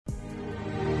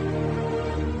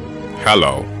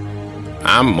Hello,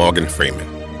 I'm Morgan Freeman.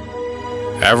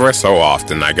 Every so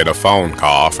often I get a phone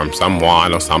call from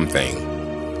someone or something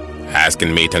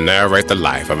asking me to narrate the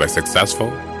life of a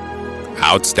successful,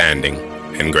 outstanding,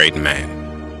 and great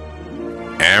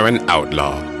man. Aaron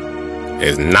Outlaw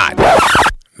is not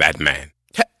that man.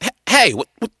 Hey,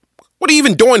 what are you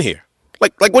even doing here?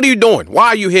 Like, what are you doing? Why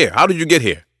are you here? How did you get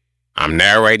here? I'm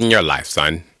narrating your life,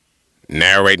 son.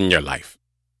 Narrating your life.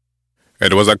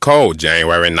 It was a cold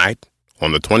January night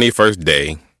on the 21st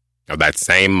day of that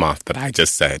same month that I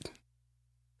just said.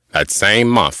 That same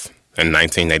month in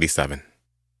 1987.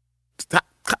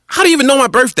 How do you even know my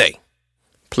birthday?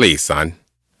 Please, son,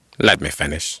 let me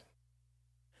finish.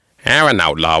 Aaron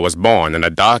Outlaw was born in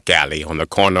a dark alley on the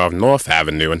corner of North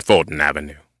Avenue and Fulton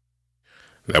Avenue.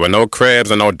 There were no cribs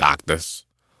and no doctors,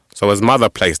 so his mother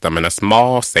placed him in a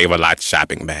small Save-A-Lot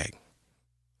shopping bag.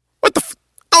 What the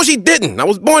No, she didn't. I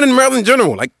was born in Maryland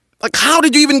General. Like, how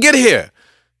did you even get here?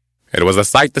 It was a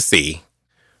sight to see,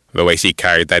 the way she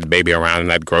carried that baby around in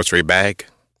that grocery bag.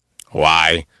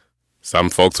 Why, some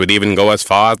folks would even go as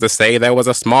far as to say there was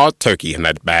a small turkey in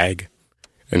that bag,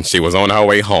 and she was on her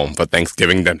way home for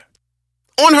Thanksgiving dinner.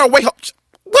 On her way home?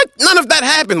 What? None of that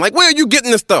happened. Like, where are you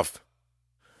getting this stuff?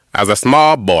 As a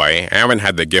small boy, Aaron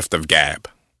had the gift of gab.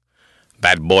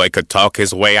 That boy could talk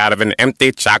his way out of an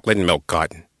empty chocolate milk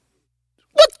carton.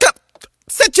 What the?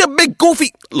 Set your big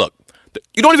goofy... Look,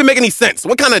 you don't even make any sense.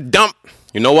 What kind of dump...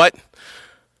 You know what?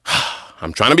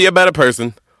 I'm trying to be a better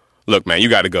person. Look, man, you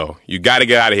gotta go. You gotta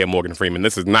get out of here, Morgan Freeman.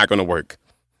 This is not gonna work.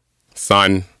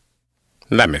 Son,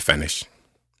 let me finish.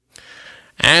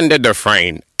 Andy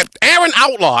Dufresne. Aaron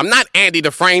Outlaw. I'm not Andy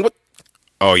Dufresne. What?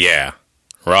 Oh, yeah.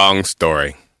 Wrong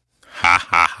story. Ha,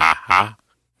 ha, ha, ha.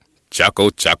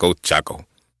 Chuckle, chuckle, chuckle.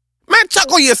 Man,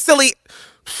 chuckle, you silly...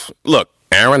 Look,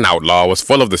 Aaron Outlaw was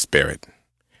full of the Spirit.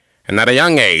 And at a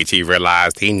young age, he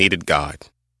realized he needed God.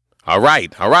 All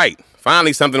right.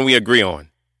 Finally something we agree on.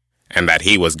 And that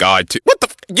he was God too. What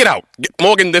the... Get out.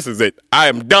 Morgan, this is it. I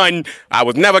am done. I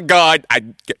was never God.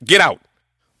 Get out.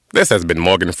 This has been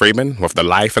Morgan Freeman with the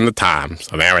life and the times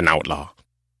of Aaron Outlaw.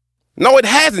 No, it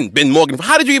hasn't been Morgan.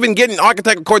 How did you even get in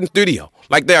Architect Recording Studio?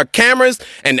 Like, there are cameras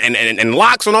and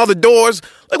locks on all the doors.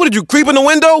 Like, what, did you creep in the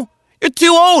window? You're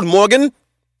too old, Morgan.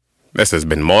 This has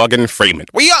been Morgan Freeman.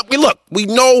 We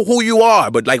know who you are,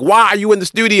 but, like, why are you in the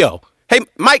studio? Hey,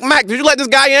 Mike Mack, did you let this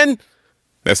guy in?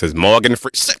 This is Morgan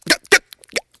Freeman.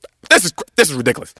 This is ridiculous.